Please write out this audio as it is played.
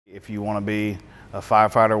If you want to be a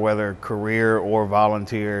firefighter, whether career or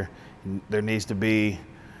volunteer, there needs to be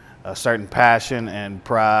a certain passion and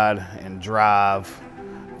pride and drive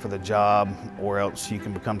for the job, or else you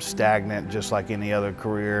can become stagnant just like any other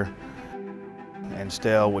career. And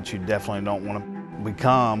still, what you definitely don't want to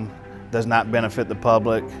become does not benefit the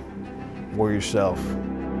public or yourself.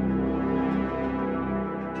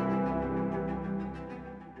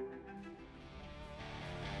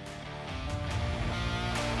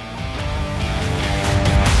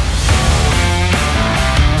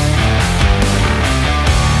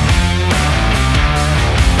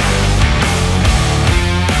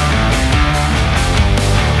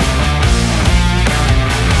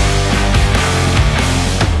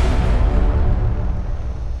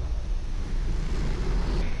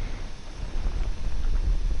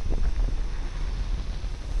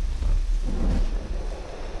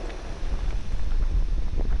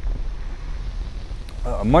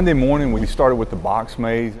 Monday morning we started with the box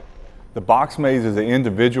maze. The box maze is an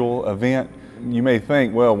individual event. You may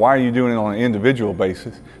think, well, why are you doing it on an individual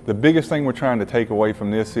basis? The biggest thing we're trying to take away from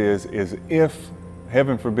this is if,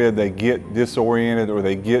 heaven forbid, they get disoriented or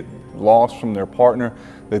they get lost from their partner,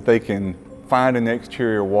 that they can find an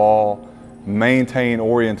exterior wall, maintain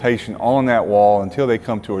orientation on that wall until they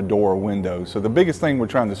come to a door or window. So the biggest thing we're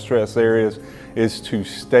trying to stress there is to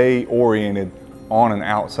stay oriented on an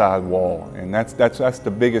outside wall, and that's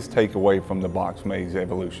the biggest takeaway from the box maze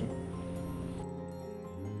evolution.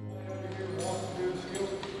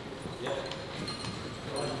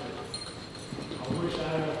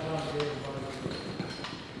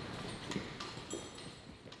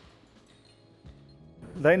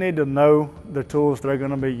 They need to know the tools they're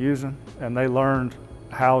going to be using, and they learned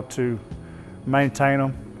how to maintain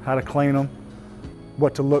them, how to clean them,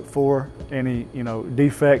 what to look for, any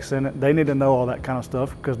defects in it. They need to know all that kind of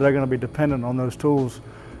stuff because they're going to be dependent on those tools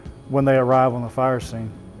when they arrive on the fire scene.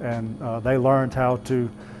 And they learned how to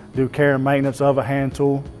do care and maintenance of a hand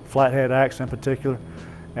tool, flathead axe in particular.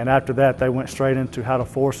 And after that, they went straight into how to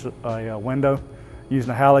force a window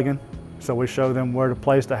using a Halligan. So we show them where to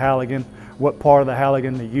place the Halligan, what part of the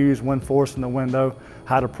Halligan to use when forcing the window,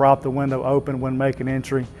 how to prop the window open when making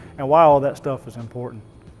entry, and why all that stuff is important.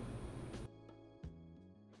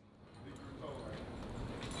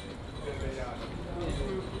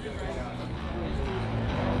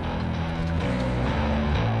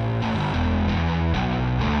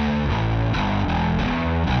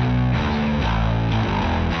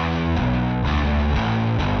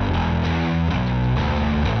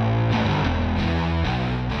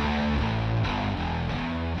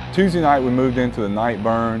 Tuesday night we moved into the night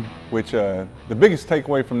burn, which the biggest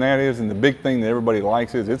takeaway from that is, and the big thing that everybody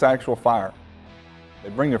likes is, it's actual fire. They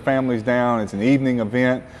bring their families down, it's an evening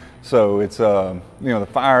event, so it's, the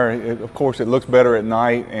fire, of course it looks better at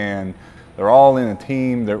night, and they're all in a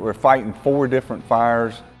team. We're fighting 4 different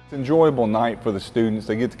fires. It's an enjoyable night for the students.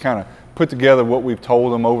 They get to kind of put together what we've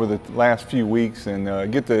told them over the last few weeks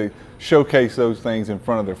and get to showcase those things in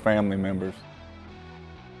front of their family members.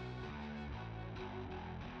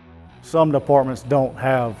 Some departments don't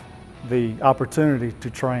have the opportunity to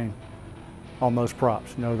train on those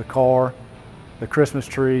props. The car, the Christmas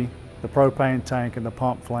tree, the propane tank, and the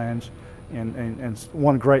pump flange. And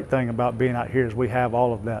one great thing about being out here is we have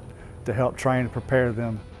all of that to help train and prepare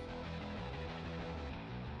them.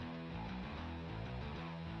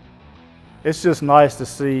 It's just nice to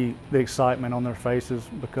see the excitement on their faces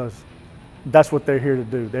because that's what they're here to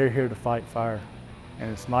do. They're here to fight fire.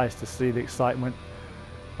 And it's nice to see the excitement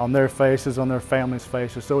on their faces, on their families'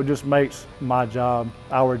 faces. So it just makes my job,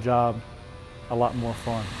 our job, a lot more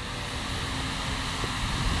fun.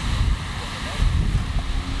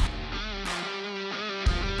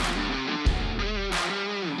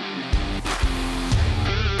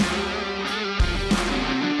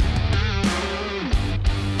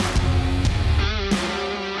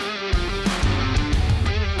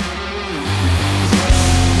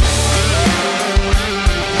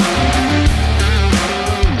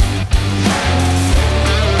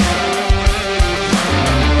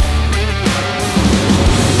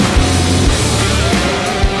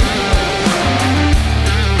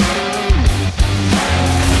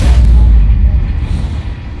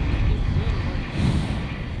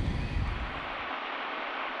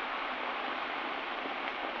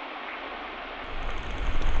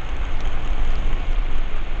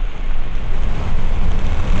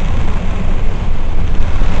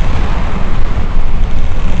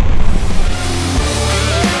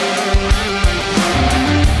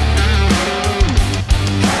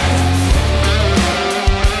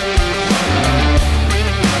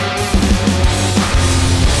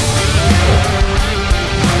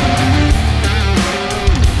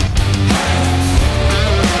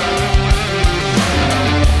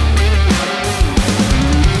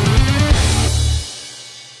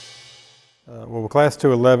 Class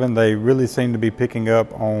 211, they really seem to be picking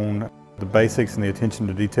up on the basics and the attention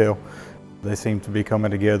to detail. They seem to be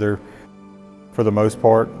coming together for the most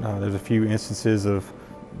part. There's a few instances of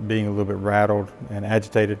being a little bit rattled and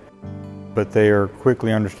agitated, but they are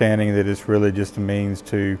quickly understanding that it's really just a means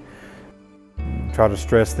to try to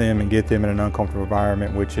stress them and get them in an uncomfortable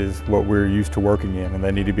environment, which is what we're used to working in, and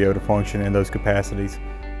they need to be able to function in those capacities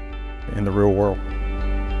in the real world.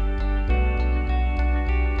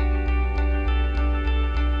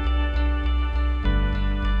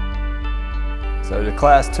 So to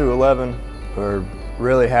Class 211, we're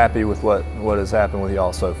really happy with what has happened with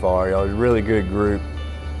y'all so far. Y'all are a really good group,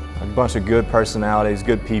 a bunch of good personalities,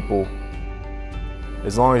 good people.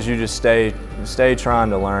 As long as you just stay trying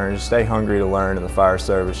to learn, just stay hungry to learn in the fire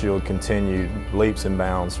service, you'll continue leaps and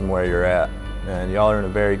bounds from where you're at. And y'all are in a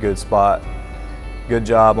very good spot. Good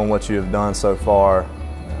job on what you have done so far.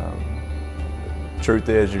 Truth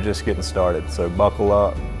is, you're just getting started. So buckle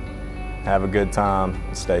up, have a good time,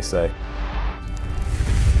 and stay safe.